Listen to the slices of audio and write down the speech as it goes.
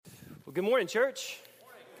Well, good morning, church.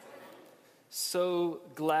 So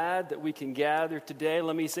glad that we can gather today.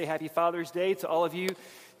 Let me say happy Father's Day to all of you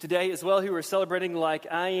today as well who are celebrating like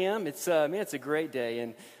I am. It's a great day,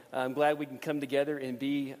 and I'm glad we can come together and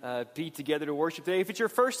be together to worship today. If it's your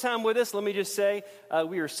first time with us, let me just say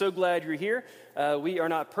we are so glad you're here. We are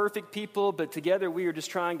not perfect people, but together we are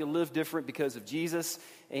just trying to live different because of Jesus,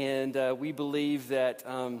 and we believe that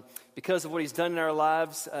because of what he's done in our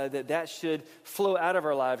lives, that should flow out of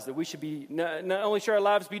our lives, that we should be, not only should our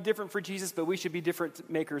lives be different for Jesus, but we should be different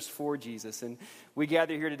makers for Jesus. And we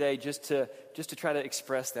gather here today just to try to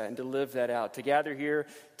express that and to live that out, to gather here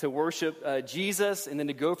to worship Jesus, and then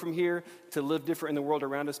to go from here to live different in the world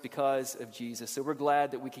around us because of Jesus. So we're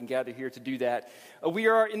glad that we can gather here to do that. We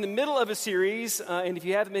are in the middle of a series, and if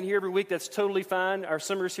you haven't been here every week, that's totally fine. Our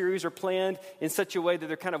summer series are planned in such a way that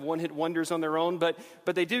they're kind of one-hit wonders on their own, but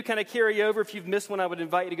they do kind of carry over. If you've missed one, I would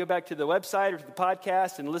invite you to go back to the website or to the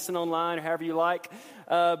podcast and listen online or however you like.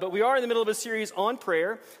 But we are in the middle of a series on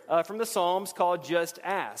prayer from the Psalms called Just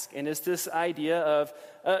Ask. And it's this idea of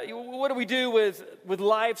what do we do with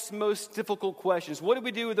life's most difficult questions? What do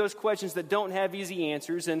we do with those questions that don't have easy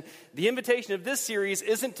answers? And the invitation of this series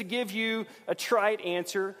isn't to give you a trite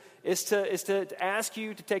answer. It's to ask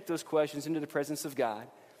you to take those questions into the presence of God.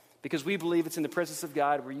 Because we believe it's in the presence of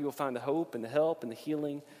God where you will find the hope and the help and the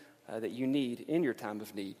healing that you need in your time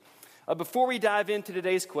of need. Before we dive into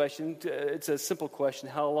today's question, it's a simple question.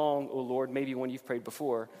 How long, O Lord? Maybe one you've prayed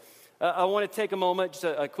before. I want to take a moment, just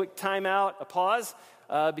a quick time out, a pause,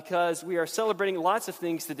 because we are celebrating lots of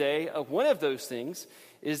things today. One of those things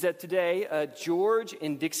is that today, George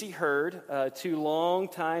and Dixie Hurd, two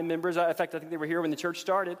longtime members, in fact, I think they were here when the church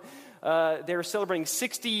started, they were celebrating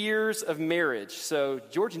 60 years of marriage. So,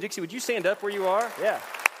 George and Dixie, would you stand up where you are? Yeah.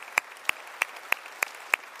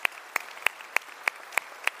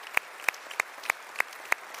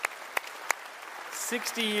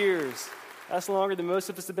 60 years. That's longer than most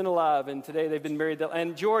of us have been alive, and today they've been married.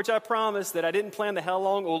 And George, I promise that I didn't plan the how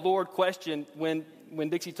long, oh Lord question when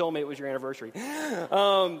Dixie told me it was your anniversary.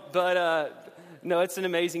 No, it's an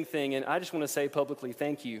amazing thing, and I just want to say publicly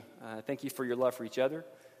thank you. Thank you for your love for each other.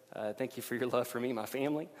 Thank you for your love for me, my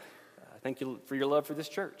family. Thank you for your love for this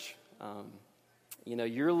church.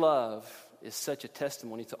 Your love is such a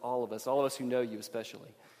testimony to all of us who know you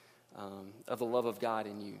especially, of the love of God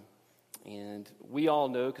in you. And we all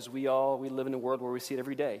know, because we live in a world where we see it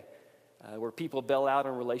every day, where people bail out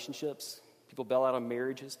on relationships, people bail out on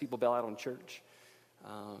marriages, people bail out on church.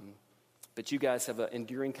 But you guys have an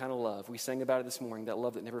enduring kind of love. We sang about it this morning, that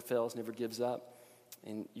love that never fails, never gives up.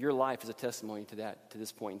 And your life is a testimony to that, to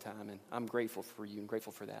this point in time. And I'm grateful for you and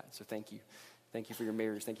grateful for that. So thank you. Thank you for your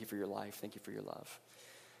marriage. Thank you for your life. Thank you for your love.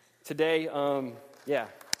 Today,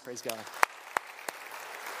 praise God.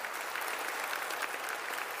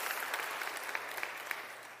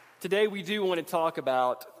 Today we do want to talk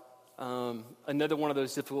about another one of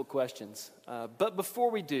those difficult questions. But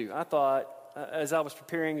before we do, I thought, as I was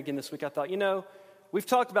preparing again this week, I thought, we've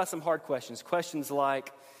talked about some hard questions. Questions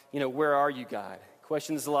like, where are you, God?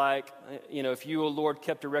 Questions like, if you, O Lord,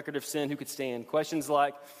 kept a record of sin, who could stand? Questions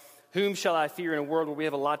like, whom shall I fear in a world where we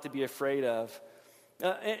have a lot to be afraid of?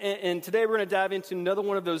 And today we're going to dive into another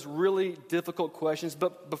one of those really difficult questions.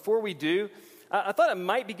 But before we do, I thought it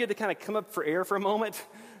might be good to kind of come up for air for a moment,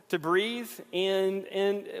 to breathe.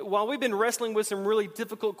 And while we've been wrestling with some really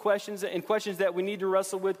difficult questions and questions that we need to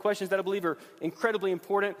wrestle with, questions that I believe are incredibly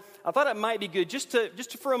important, I thought it might be good just to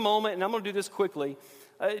for a moment, and I'm going to do this quickly,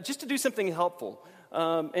 just to do something helpful.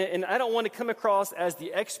 And I don't want to come across as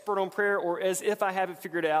the expert on prayer or as if I have it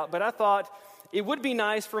figured out, but I thought it would be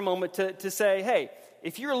nice for a moment to say, hey,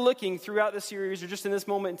 if you're looking throughout the series or just in this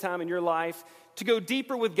moment in time in your life to go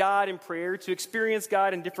deeper with God in prayer, to experience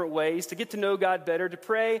God in different ways, to get to know God better, to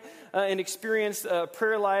pray and experience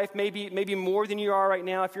prayer life maybe more than you are right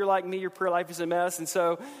now. If you're like me, your prayer life is a mess. And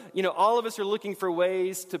so, all of us are looking for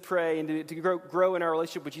ways to pray and to grow in our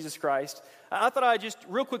relationship with Jesus Christ. I thought I'd just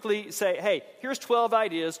real quickly say, hey, here's 12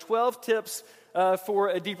 ideas, 12 tips for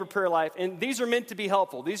a deeper prayer life. And these are meant to be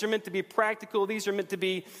helpful. These are meant to be practical. These are meant to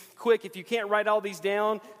be quick. If you can't write all these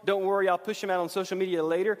down, don't worry, I'll push them out on social media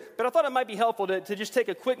later. But I thought it might be helpful to just take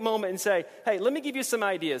a quick moment and say, hey, let me give you some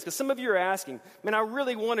ideas. Because some of you are asking, man, I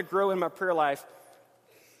really want to grow in my prayer life.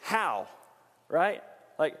 How? Right?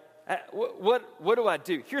 Like, what do I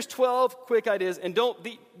do? Here's 12 quick ideas. And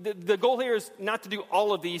the goal here is not to do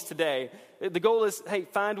all of these today. The goal is, hey,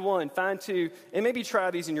 find one, find two, and maybe try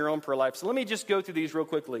these in your own prayer life. So let me just go through these real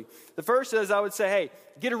quickly. The first is I would say, hey,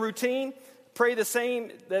 get a routine. pray at the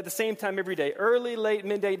same time every day. Early, late,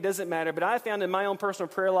 midday, doesn't matter. But I found in my own personal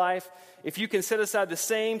prayer life, if you can set aside the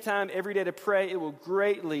same time every day to pray, it will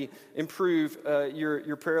greatly improve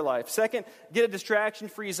your prayer life. Second, get a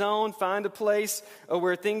distraction-free zone. Find a place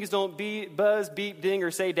where things don't buzz, beep, ding,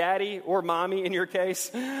 or say daddy or mommy in your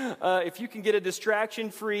case. If you can get a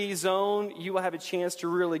distraction-free zone, you will have a chance to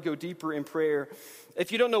really go deeper in prayer.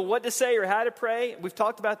 If you don't know what to say or how to pray, we've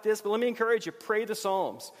talked about this, but let me encourage you, pray the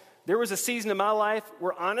Psalms. There was a season in my life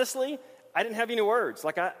where, honestly, I didn't have any words.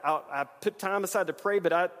 Like, I put time aside to pray,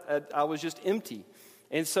 but I was just empty.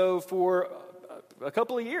 And so for a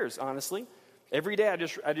couple of years, honestly, every day I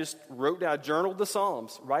just wrote down, journaled the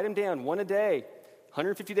Psalms. Write them down, one a day,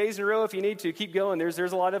 150 days in a row if you need to. Keep going. There's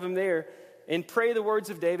a lot of them there. And pray the words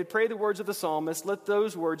of David. Pray the words of the psalmist. Let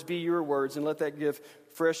those words be your words, and let that give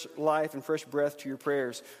fresh life and fresh breath to your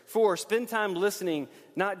prayers. 4, spend time listening,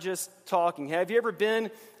 not just talking. Have you ever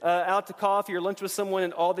been out to coffee or lunch with someone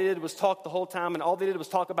and all they did was talk the whole time and all they did was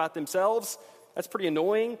talk about themselves? That's pretty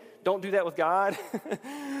annoying. Don't do that with God.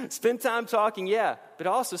 Spend time talking, yeah, but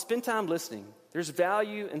also spend time listening. There's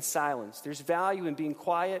value in silence. There's value in being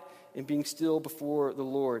quiet and being still before the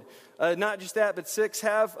Lord. Not just that, but 6,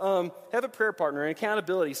 have a prayer partner, an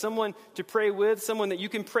accountability, someone to pray with, someone that you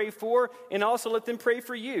can pray for, and also let them pray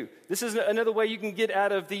for you. This is another way you can get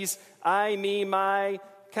out of these I, me, my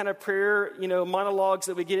kind of prayer, monologues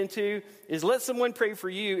that we get into, is let someone pray for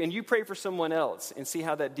you and you pray for someone else and see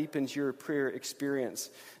how that deepens your prayer experience.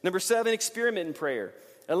 Number 7, experiment in prayer.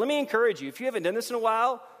 Let me encourage you, if you haven't done this in a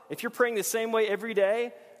while, if you're praying the same way every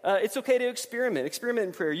day, it's okay to experiment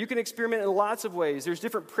in prayer. You can experiment in lots of ways. There's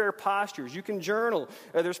different prayer postures. You can journal.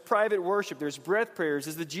 There's private worship. There's breath prayers.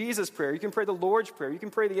 There's the Jesus prayer. You can pray the Lord's Prayer. You can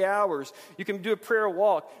pray the hours. You can do a prayer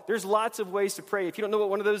walk. There's lots of ways to pray. If you don't know what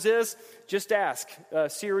one of those is, just ask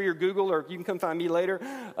Siri or Google, or you can come find me later.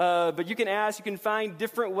 But you can ask. You can find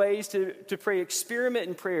different ways to pray. Experiment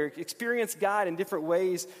in prayer. Experience God in different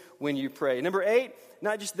ways when you pray. Number 8,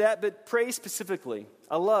 not just that, but pray specifically.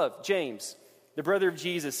 I love James, the brother of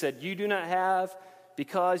Jesus, said, "You do not have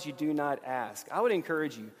because you do not ask." I would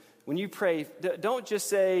encourage you, when you pray, don't just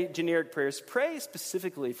say generic prayers. Pray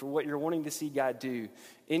specifically for what you're wanting to see God do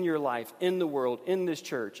in your life, in the world, in this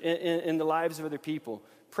church, in the lives of other people.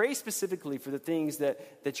 Pray specifically for the things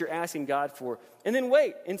that you're asking God for. And then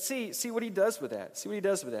wait and see what he does with that. See what he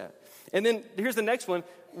does with that. And then here's the next one.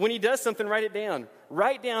 When he does something, write it down.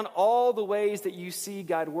 Write down all the ways that you see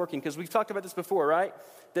God working. Because we've talked about this before, right?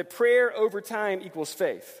 That prayer over time equals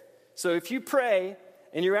faith. So if you pray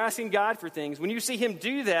and you're asking God for things, when you see him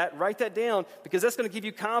do that, write that down, because that's going to give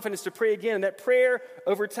you confidence to pray again. And that prayer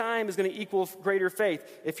over time is going to equal greater faith.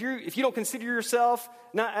 If you don't consider yourself,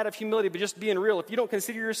 not out of humility, but just being real, if you don't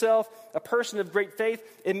consider yourself a person of great faith,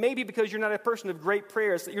 it may be because you're not a person of great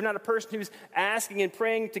prayers, that you're not a person who's asking and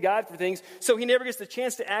praying to God for things, so he never gets the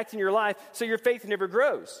chance to act in your life, so your faith never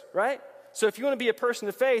grows, right? So if you want to be a person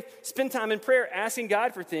of faith, spend time in prayer asking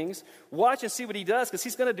God for things. Watch and see what he does, because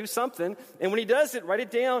he's going to do something. And when he does it, write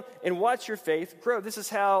it down and watch your faith grow. This is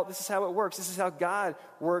how it works. This is how God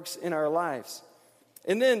works in our lives.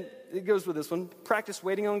 And then it goes with this one. Practice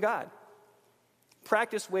waiting on God.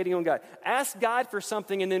 Practice waiting on God. Ask God for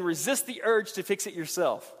something and then resist the urge to fix it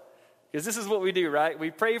yourself. Because this is what we do, right?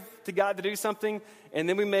 We pray to God to do something, and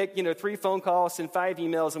then we make 3 phone calls, send 5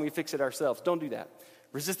 emails, and we fix it ourselves. Don't do that.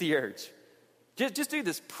 Resist the urge. Just do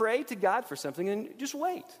this. Pray to God for something and just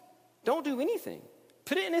wait. Don't do anything.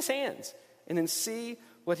 Put it in his hands and then see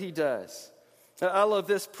what he does. I love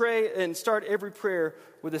this. Pray and start every prayer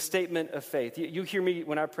with a statement of faith. You hear me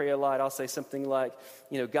when I pray a lot. I'll say something like,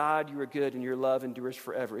 God, you are good and your love endures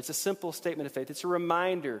forever. It's a simple statement of faith. It's a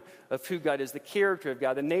reminder of who God is, the character of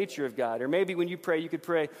God, the nature of God. Or maybe when you pray, you could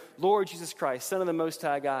pray, Lord Jesus Christ, Son of the Most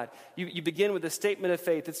High God. You begin with a statement of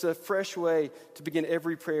faith. It's a fresh way to begin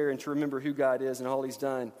every prayer and to remember who God is and all he's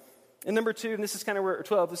done. And number 2, and this is kind of where,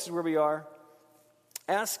 12, this is where we are.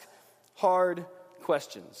 Ask hard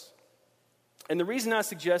questions. And the reason I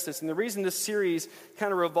suggest this, and the reason this series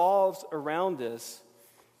kind of revolves around this,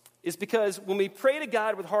 is because when we pray to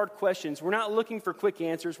God with hard questions, we're not looking for quick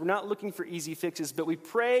answers, we're not looking for easy fixes, but we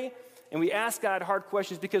pray and we ask God hard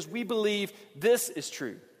questions because we believe this is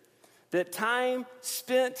true, that time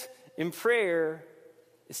spent in prayer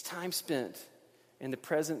is time spent in the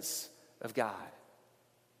presence of God.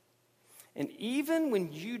 And even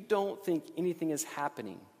when you don't think anything is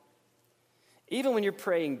happening, even when you're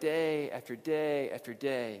praying day after day after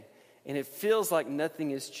day, and it feels like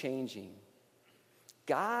nothing is changing,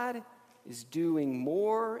 God is doing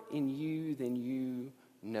more in you than you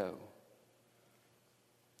know.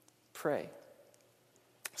 Pray.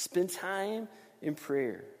 Spend time in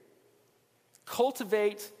prayer.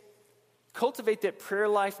 Cultivate that prayer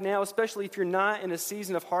life now, especially if you're not in a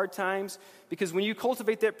season of hard times, because when you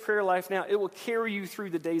cultivate that prayer life now, it will carry you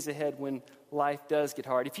through the days ahead when life does get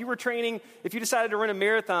hard. If you decided to run a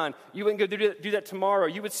marathon, you wouldn't go do that tomorrow.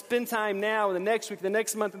 You would spend time now and the next week, the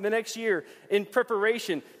next month, and the next year in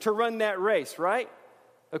preparation to run that race, right?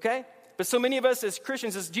 Okay? But so many of us as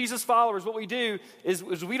Christians, as Jesus followers, what we do is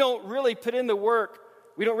we don't really put in the work.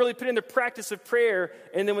 We don't really put in the practice of prayer.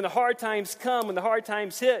 And then when the hard times come, when the hard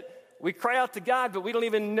times hit, we cry out to God, but we don't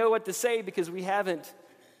even know what to say because we haven't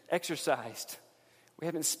exercised. We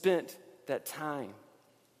haven't spent that time.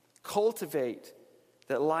 Cultivate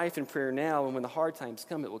that life in prayer now, and when the hard times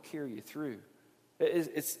come, it will carry you through.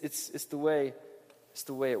 It's the way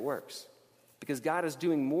it works. Because God is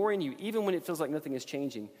doing more in you, even when it feels like nothing is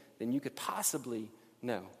changing, than you could possibly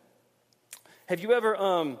know. Have you ever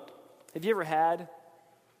had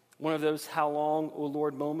one of those "How long, O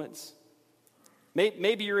Lord" moments?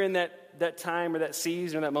 Maybe you're in that time or that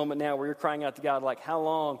season or that moment now where you're crying out to God like, how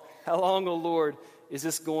long, O Lord, is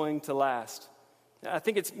this going to last? I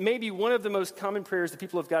think it's maybe one of the most common prayers that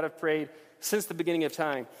people of God have prayed since the beginning of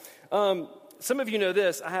time. Some of you know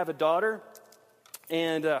this. I have a daughter,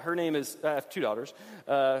 and her name is, I have two daughters.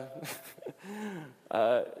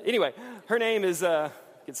 Anyway, her name is,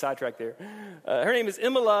 get sidetracked there. Her name is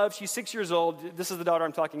Emma Love. She's 6 years old. This is the daughter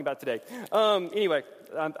I'm talking about today. Anyway,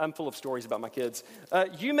 I'm full of stories about my kids.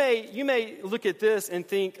 You may look at this and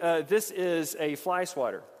think this is a fly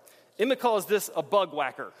swatter. Emma calls this a bug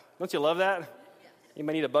whacker. Don't you love that? You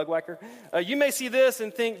may need a bug whacker. You may see this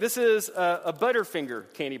and think this is a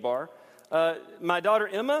Butterfinger candy bar. My daughter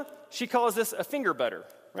Emma, she calls this a finger butter,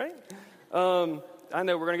 right? I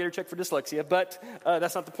know we're going to get her checked for dyslexia, but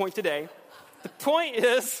that's not the point today. The point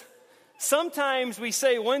is, sometimes we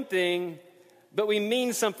say one thing, but we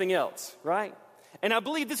mean something else, right? And I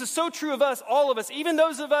believe this is so true of us, all of us, even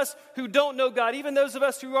those of us who don't know God, even those of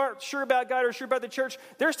us who aren't sure about God or sure about the church.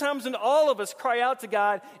 There's times when all of us cry out to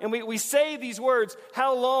God and we say these words,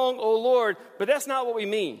 "How long, O Lord?" But that's not what we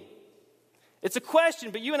mean. It's a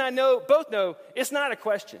question, but you and I both know it's not a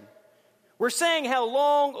question. We're saying, "How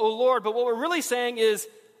long, O Lord?" But what we're really saying is,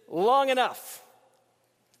 long enough.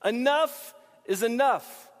 Enough is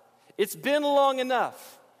enough. It's been long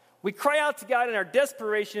enough. We cry out to God in our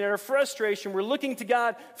desperation and our frustration. We're looking to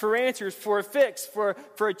God for answers, for a fix, for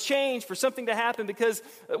a change, for something to happen, because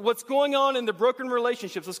what's going on in the broken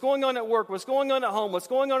relationships, what's going on at work, what's going on at home, what's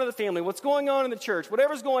going on in the family, what's going on in the church,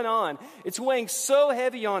 whatever's going on, it's weighing so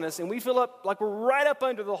heavy on us, and we feel like we're right up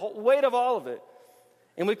under the whole weight of all of it.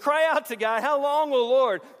 And we cry out to God, "How long, O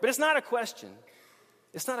Lord?" But it's not a question.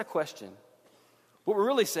 It's not a question. What we're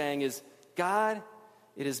really saying is, God,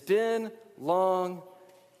 it has been long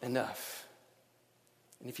enough.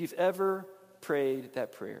 And if you've ever prayed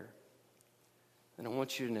that prayer, then I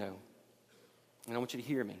want you to know, and I want you to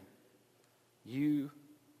hear me, you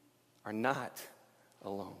are not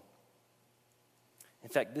alone. In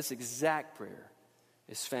fact, this exact prayer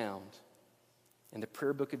is found in the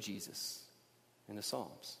prayer book of Jesus in the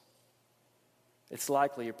Psalms. It's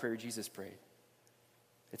likely a prayer Jesus prayed.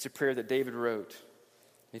 It's a prayer that David wrote.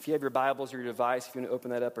 If you have your Bibles or your device, if you want to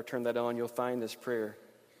open that up or turn that on, you'll find this prayer.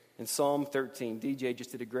 In Psalm 13, DJ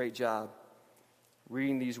just did a great job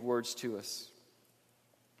reading these words to us.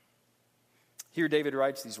 Here David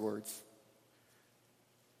writes these words.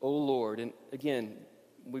 "O Lord," and again,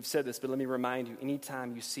 we've said this, but let me remind you,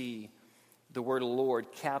 anytime you see the word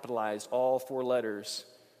Lord capitalized, all four letters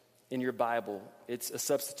in your Bible, it's a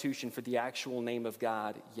substitution for the actual name of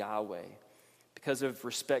God, Yahweh. Because of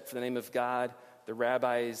respect for the name of God, the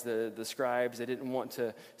rabbis, the scribes, they didn't want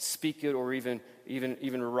to speak it or even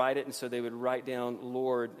write it, and so they would write down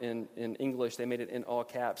Lord in English. They made it in all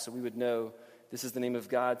caps so we would know this is the name of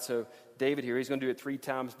God. So David here, he's going to do it 3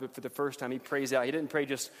 times, but for the first time he prays out. He didn't pray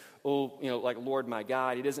just, like Lord my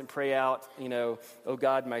God. He doesn't pray out, oh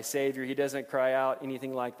God my Savior. He doesn't cry out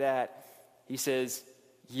anything like that. He says,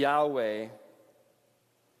 Yahweh,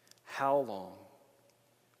 how long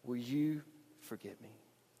will you forget me?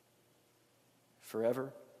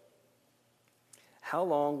 Forever? How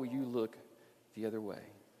long will you look the other way?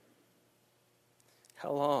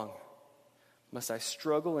 How long must I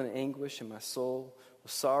struggle in anguish in my soul,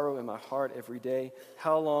 with sorrow in my heart every day?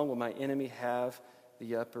 How long will my enemy have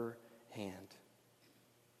the upper hand?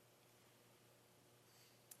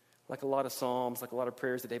 Like a lot of psalms, like a lot of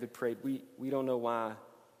prayers that David prayed, we don't know why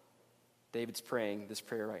David's praying this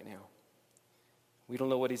prayer right now. We don't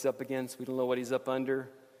know what he's up against. We don't know what he's up under.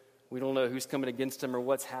 We don't know who's coming against him or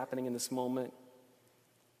what's happening in this moment.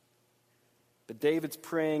 But David's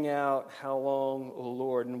praying out, how long, O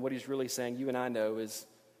Lord? And what he's really saying, you and I know, is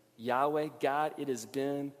Yahweh, God, it has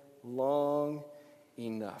been long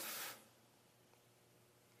enough.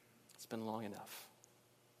 It's been long enough.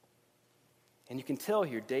 And you can tell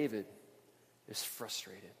here David is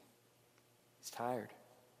frustrated. He's tired.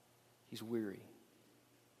 He's weary.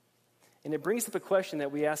 And it brings up a question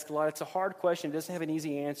that we ask a lot. It's a hard question. It doesn't have an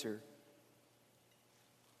easy answer.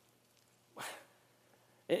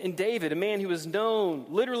 And David, a man who was known,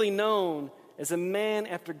 literally known, as a man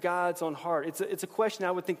after God's own heart. It's a question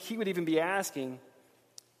I would think he would even be asking.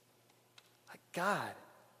 Like, God,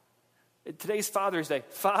 today's Father's Day.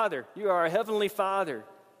 Father, you are our heavenly Father.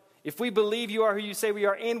 If we believe you are who you say we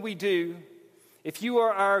are, and we do, if you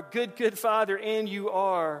are our good, good Father, and you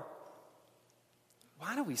are,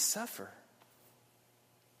 why do we suffer?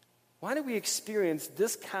 Why do we experience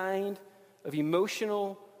this kind of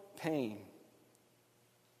emotional pain?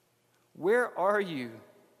 Where are you?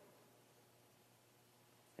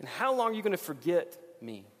 And how long are you going to forget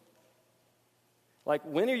me? Like,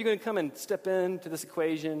 when are you going to come and step into this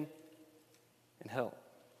equation and help?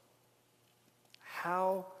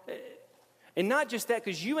 How? And not just that,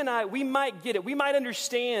 because you and I, we might get it. We might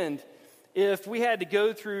understand if we had to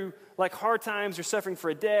go through like hard times or suffering for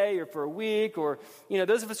a day or for a week, or,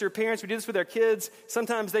 those of us who are parents, we do this with our kids.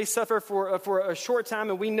 Sometimes they suffer for a short time,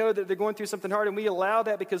 and we know that they're going through something hard, and we allow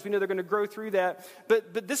that because we know they're going to grow through that.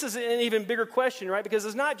 But this is an even bigger question, right? Because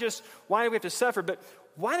it's not just why do we have to suffer, but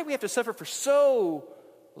why do we have to suffer for so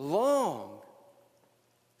long?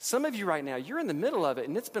 Some of you right now, you're in the middle of it,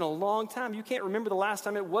 and it's been a long time. You can't remember the last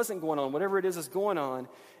time it wasn't going on, whatever it is that's going on.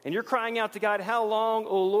 And you're crying out to God, how long,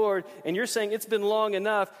 O Lord? And you're saying it's been long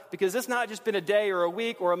enough, because it's not just been a day or a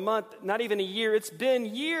week or a month, not even a year. It's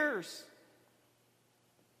been years.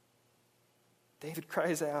 David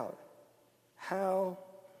cries out, how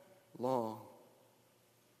long?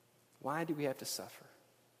 Why do we have to suffer?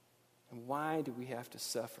 And why do we have to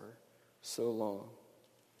suffer so long?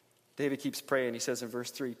 David keeps praying. He says in verse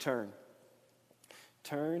 3, turn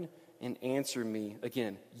and answer me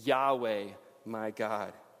again, Yahweh, my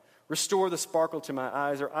God. Restore the sparkle to my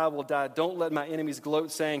eyes, or I will die. Don't let my enemies gloat,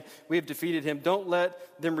 saying, we have defeated him. Don't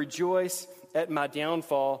let them rejoice at my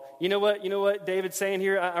downfall. You know what David's saying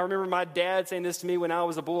here? I remember my dad saying this to me when I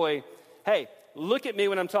was a boy. Hey, look at me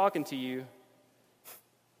when I'm talking to you.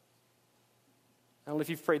 I don't know if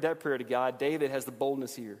you've prayed that prayer to God. David has the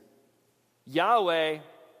boldness here. Yahweh,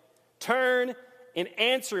 turn and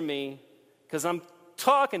answer me, because I'm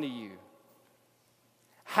talking to you.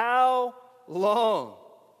 How long?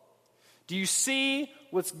 Do you see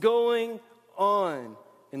what's going on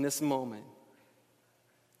in this moment?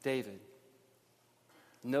 David,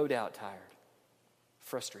 no doubt tired,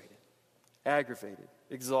 frustrated, aggravated,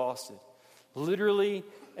 exhausted, literally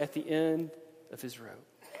at the end of his rope.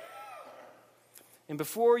 And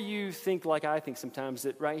before you think like I think sometimes,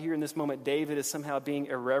 that right here in this moment, David is somehow being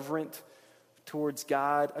irreverent towards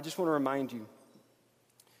God, I just want to remind you,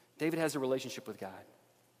 David has a relationship with God.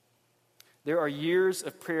 There are years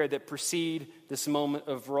of prayer that precede this moment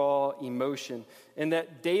of raw emotion, and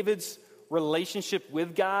that David's relationship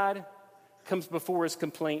with God comes before his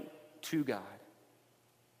complaint to God.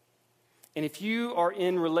 And if you are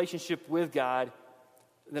in relationship with God,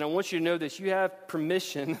 then I want you to know that you have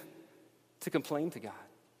permission to complain to God.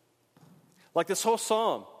 Like this whole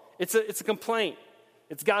psalm, it's a complaint.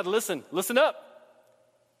 It's God, listen up.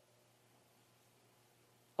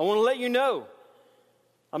 I want to let you know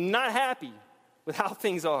I'm not happy with how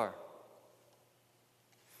things are.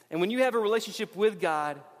 And when you have a relationship with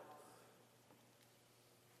God,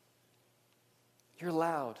 you're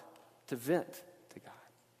allowed to vent to God,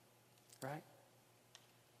 right?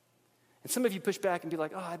 And some of you push back and be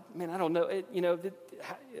like, oh, man, I don't know.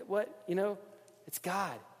 It's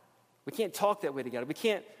God. We can't talk that way to God. We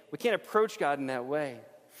can't approach God in that way.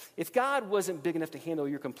 If God wasn't big enough to handle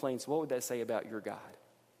your complaints, what would that say about your God?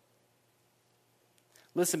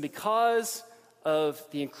 Listen, because of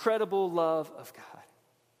the incredible love of God,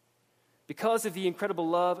 because of the incredible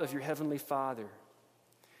love of your Heavenly Father,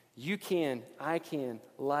 I can,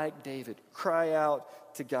 like David, cry out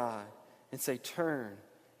to God and say, turn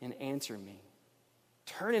and answer me.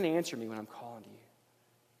 Turn and answer me when I'm calling to you,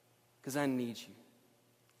 because I need you.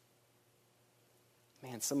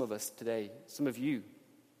 Man, some of us today, some of you,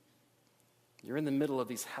 you're in the middle of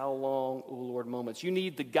these how long, O Lord moments. You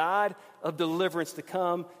need the God of deliverance to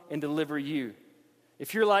come and deliver you.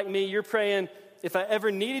 If you're like me, you're praying, if I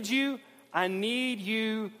ever needed you, I need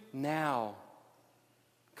you now.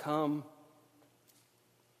 Come.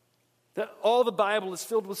 All the Bible is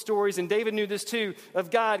filled with stories, and David knew this too,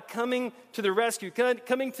 of God coming to the rescue,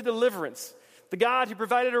 coming to deliverance. The God who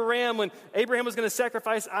provided a ram when Abraham was going to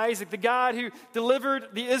sacrifice Isaac. The God who delivered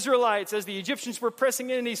the Israelites as the Egyptians were pressing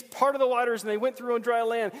in and He's part of the waters and they went through on dry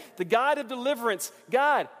land. The God of deliverance.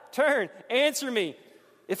 God, turn, answer me.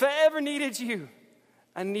 If I ever needed you,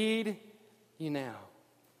 I need you now.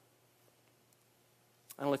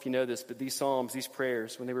 I don't know if you know this, but these psalms, these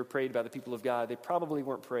prayers, when they were prayed by the people of God, they probably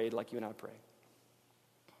weren't prayed like you and I pray.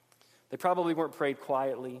 They probably weren't prayed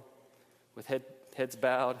quietly with heads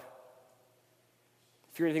bowed.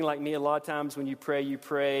 If you're anything like me, a lot of times when you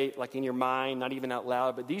pray like in your mind, not even out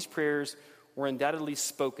loud. But these prayers were undoubtedly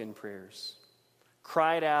spoken prayers,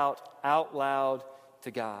 cried out loud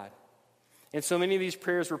to God. And so many of these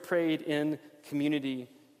prayers were prayed in community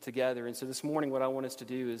together. And so this morning, what I want us to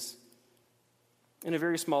do is, in a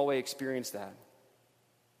very small way, experience that.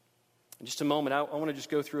 In just a moment, I want to just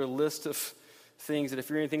go through a list of things that if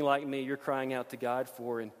you're anything like me, you're crying out to God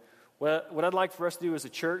for. And what I'd like for us to do as a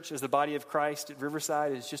church, as the body of Christ at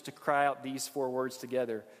Riverside, is just to cry out these 4 words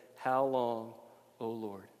together. How long, O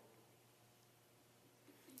Lord?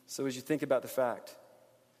 So as you think about the fact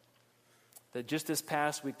that just this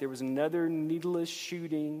past week there was another needless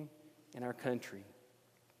shooting in our country,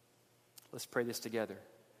 let's pray this together.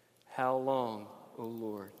 How long, O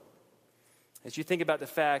Lord? As you think about the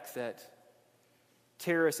fact that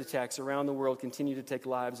terrorist attacks around the world continue to take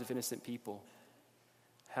lives of innocent people,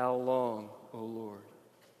 how long, O Lord?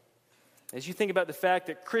 As you think about the fact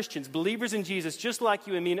that Christians, believers in Jesus, just like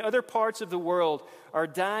you and me in other parts of the world, are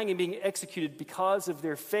dying and being executed because of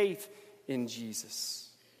their faith in Jesus,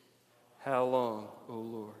 how long, O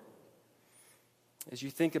Lord? As you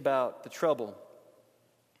think about the trouble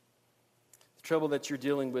that you're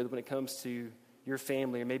dealing with when it comes to your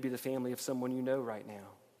family or maybe the family of someone you know right now,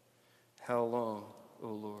 how long, O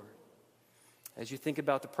Lord? As you think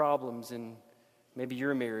about the problems in maybe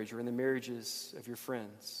your marriage or in the marriages of your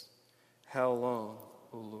friends, how long,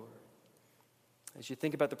 O Lord? As you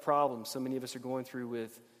think about the problems so many of us are going through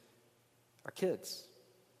with our kids,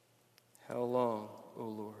 how long, O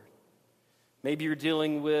Lord? Maybe you're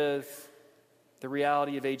dealing with the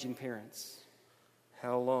reality of aging parents,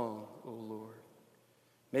 how long, O Lord?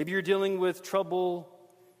 Maybe you're dealing with trouble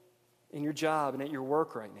in your job and at your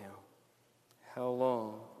work right now, how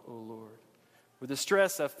long, O Lord? With the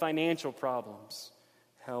stress of financial problems,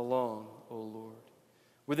 how long, O Lord?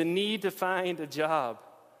 With the need to find a job,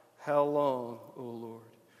 how long, O Lord?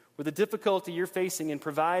 With the difficulty you're facing in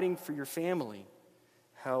providing for your family,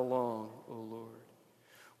 how long, O Lord?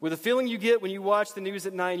 With the feeling you get when you watch the news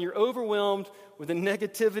at night and you're overwhelmed with the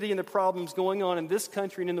negativity and the problems going on in this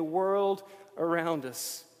country and in the world around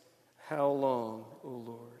us, how long, O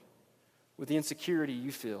Lord? With the insecurity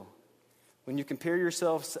you feel when you compare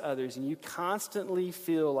yourselves to others and you constantly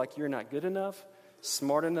feel like you're not good enough,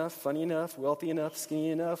 smart enough, funny enough, wealthy enough, skinny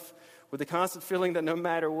enough, with the constant feeling that no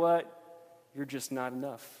matter what, you're just not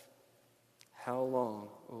enough. How long,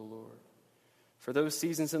 O Lord? For those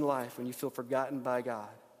seasons in life when you feel forgotten by God,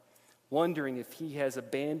 wondering if He has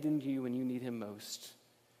abandoned you when you need Him most,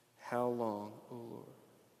 how long, O Lord?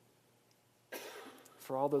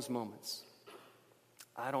 For all those moments,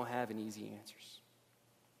 I don't have any easy answers.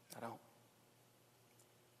 I don't.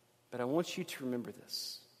 But I want you to remember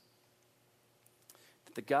this,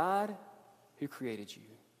 that the God who created you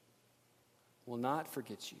will not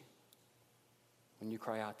forget you when you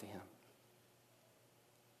cry out to Him.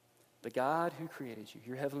 The God who created you,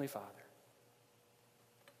 your Heavenly Father,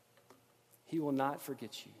 He will not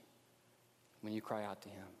forget you when you cry out to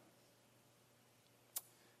Him.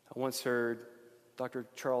 I once heard Dr.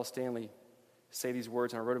 Charles Stanley say these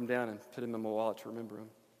words, and I wrote them down and put them in my wallet to remember them.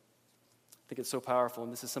 I think it's so powerful,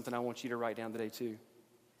 and this is something I want you to write down today too.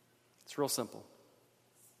 It's real simple.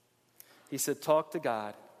 He said, talk to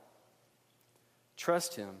God,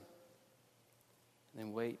 trust Him, and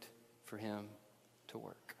then wait for Him to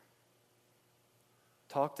work.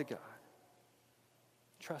 Talk to God,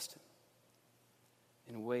 trust Him,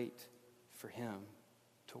 and wait for Him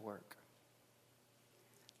to work.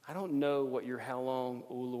 I don't know what your how long,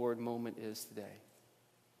 O Lord moment is today,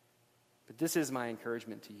 but this is my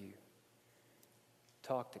encouragement to you.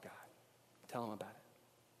 Talk to God. Tell Him about it.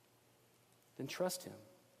 Then trust Him.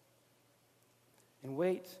 And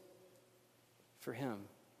wait for Him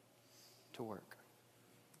to work.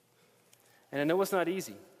 And I know it's not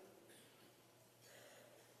easy.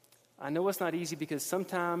 I know it's not easy because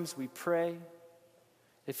sometimes we pray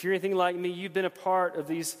If you're anything like me, you've been a part of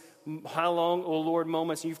these how long, oh Lord,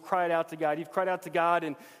 moments, and you've cried out to God. You've cried out to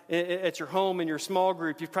God at your home, in your small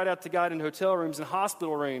group. You've cried out to God in hotel rooms and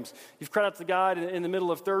hospital rooms. You've cried out to God in the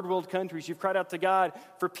middle of third world countries. You've cried out to God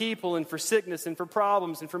for people and for sickness and for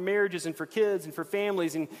problems and for marriages and for kids and for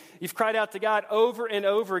families. And you've cried out to God over and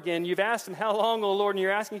over again. You've asked Him, how long, oh Lord, and you're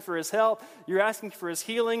asking for His help. You're asking for His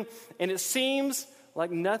healing. And it seems like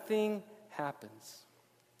nothing happens.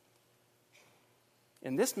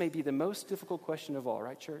 And this may be the most difficult question of all,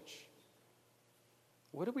 right, church?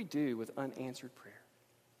 What do we do with unanswered prayer?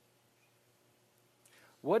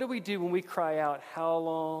 What do we do when we cry out, how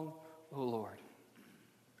long, O Lord?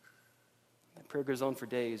 That prayer goes on for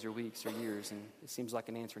days or weeks or years, and it seems like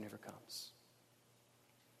an answer never comes.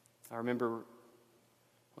 I remember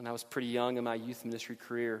when I was pretty young in my youth ministry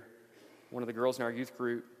career, one of the girls in our youth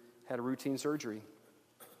group had a routine surgery.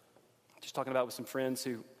 Just talking about with some friends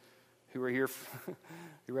who were here,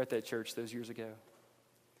 who were at that church those years ago.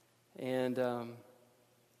 And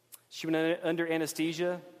she went under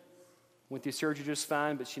anesthesia, went through surgery just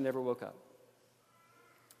fine, but she never woke up.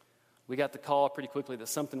 We got the call pretty quickly that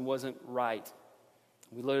something wasn't right.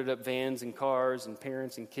 We loaded up vans and cars and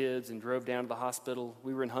parents and kids and drove down to the hospital.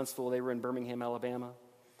 We were in Huntsville, they were in Birmingham, Alabama.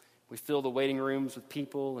 We filled the waiting rooms with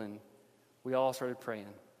people, and we all started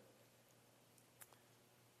praying.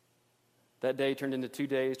 That day turned into 2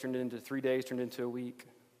 days, turned into 3 days, turned into a week.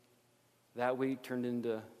 That week turned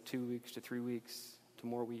into 2 weeks to 3 weeks to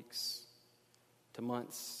more weeks to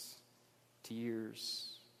months to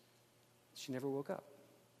years. She never woke up.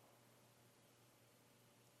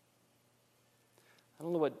 I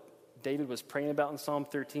don't know what David was praying about in Psalm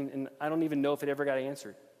 13, and I don't even know if it ever got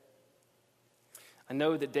answered. I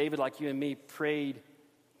know that David, like you and me, prayed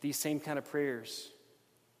these same kind of prayers.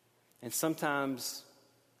 And sometimes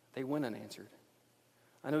they went unanswered.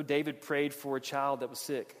 I know David prayed for a child that was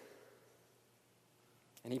sick.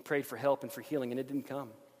 And he prayed for help and for healing, and it didn't come.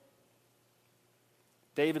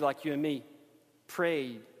 David, like you and me,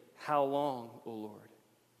 prayed, how long, O Lord?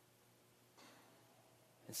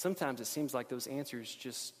 And sometimes it seems like those answers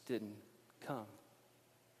just didn't come.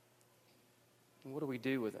 And what do we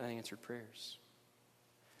do with unanswered prayers?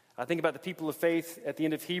 I think about the people of faith at the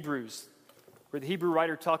end of Hebrews, where the Hebrew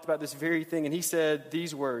writer talked about this very thing, and he said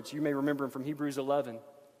these words. You may remember them from Hebrews 11.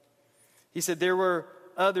 He said, there were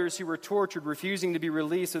others who were tortured, refusing to be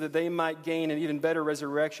released so that they might gain an even better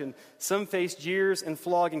resurrection. Some faced jeers and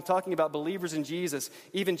flogging, talking about believers in Jesus,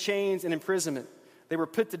 even chains and imprisonment. They were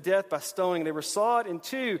put to death by stoning. They were sawed in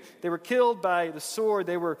two. They were killed by the sword.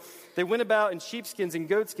 They went about in sheepskins and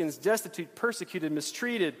goatskins, destitute, persecuted,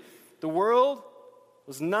 mistreated. The world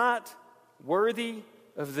was not worthy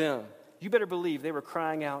of them. You better believe they were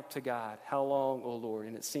crying out to God, how long, O Lord?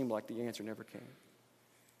 And it seemed like the answer never came.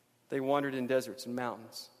 They wandered in deserts and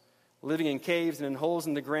mountains, living in caves and in holes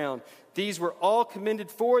in the ground. These were all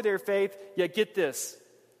commended for their faith, yet get this,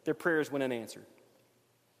 their prayers went unanswered.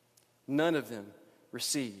 None of them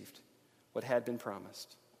received what had been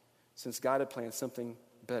promised, since God had planned something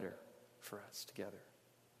better for us together.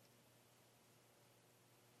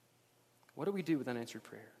 What do we do with unanswered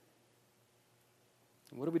prayer?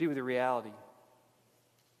 What do we do with the reality?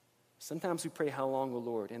 Sometimes we pray, how long, O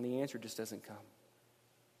Lord? And the answer just doesn't come.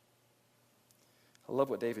 I love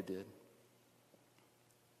what David did. At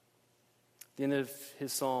the end of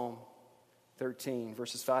his Psalm 13,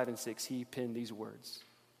 verses 5 and 6, he penned these words.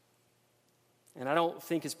 And I don't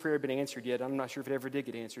think his prayer had been answered yet. I'm not sure if it ever did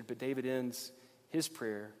get answered, but David ends his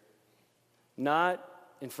prayer not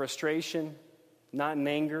in frustration, not in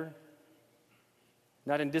anger,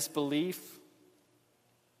 not in disbelief.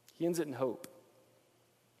 He ends it in hope.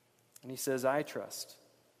 And he says, I trust,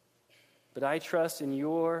 but I trust in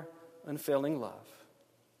your unfailing love,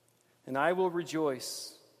 and I will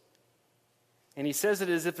rejoice. And he says it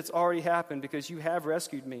as if it's already happened, because you have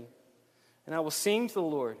rescued me. And I will sing to the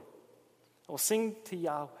Lord. I will sing to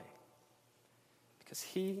Yahweh, because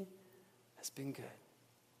he has been good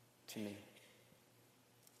to me.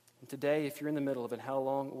 And today, if you're in the middle of a how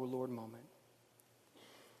long, O Lord moment,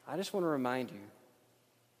 I just want to remind you,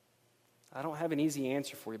 I don't have an easy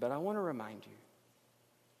answer for you, but I want to remind you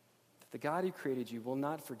that the God who created you will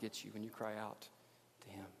not forget you when you cry out to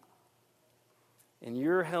him. And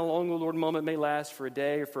your how long, O Lord moment may last for a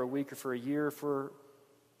day or for a week or for a year or for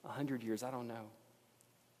 100 years. I don't know.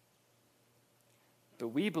 But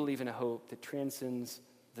we believe in a hope that transcends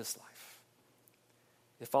this life.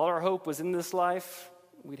 If all our hope was in this life,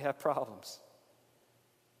 we'd have problems.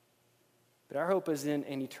 But our hope is in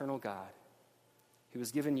an eternal God who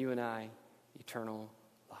has given you and I eternal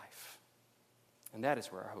life. And that is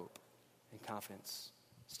where our hope and confidence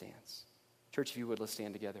stands. Church, if you would, let's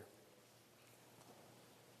stand together.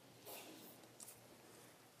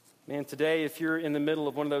 Man, today, if you're in the middle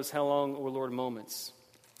of one of those how long, O Lord moments,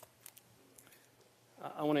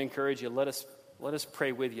 I want to encourage you, let us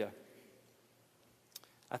pray with you.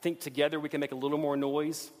 I think together we can make a little more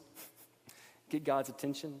noise, get God's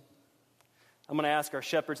attention. I'm going to ask our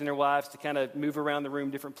shepherds and their wives to kind of move around the room,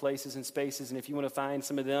 different places and spaces, and if you want to find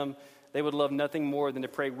some of them, they would love nothing more than to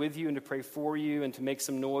pray with you and to pray for you and to make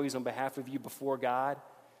some noise on behalf of you before God,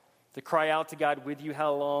 to cry out to God with you,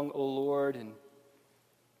 how long, O Lord, and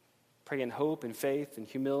pray in hope and faith and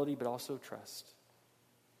humility, but also trust.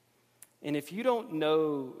 And if you don't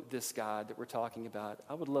know this God that we're talking about,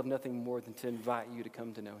 I would love nothing more than to invite you to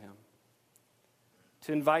come to know him.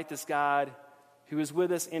 To invite this God who is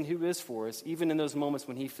with us and who is for us, even in those moments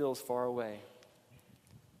when he feels far away.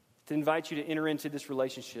 To invite you to enter into this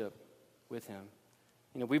relationship with him.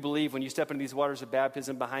 You know, we believe when you step into these waters of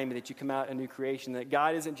baptism behind me that you come out a new creation, that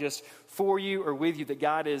God isn't just for you or with you, that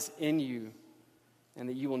God is in you and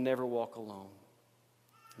that you will never walk alone.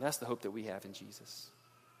 And that's the hope that we have in Jesus.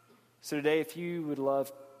 So today, if you would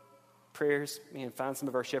love prayers, man, find some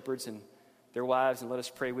of our shepherds and their wives and let us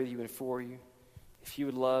pray with you and for you. If you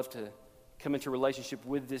would love to come into a relationship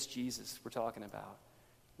with this Jesus we're talking about,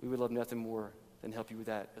 we would love nothing more than help you with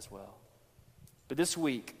that as well. But this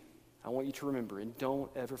week, I want you to remember and don't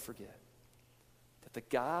ever forget that the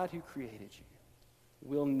God who created you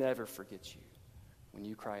will never forget you when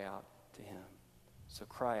you cry out to him. So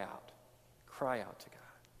cry out to God.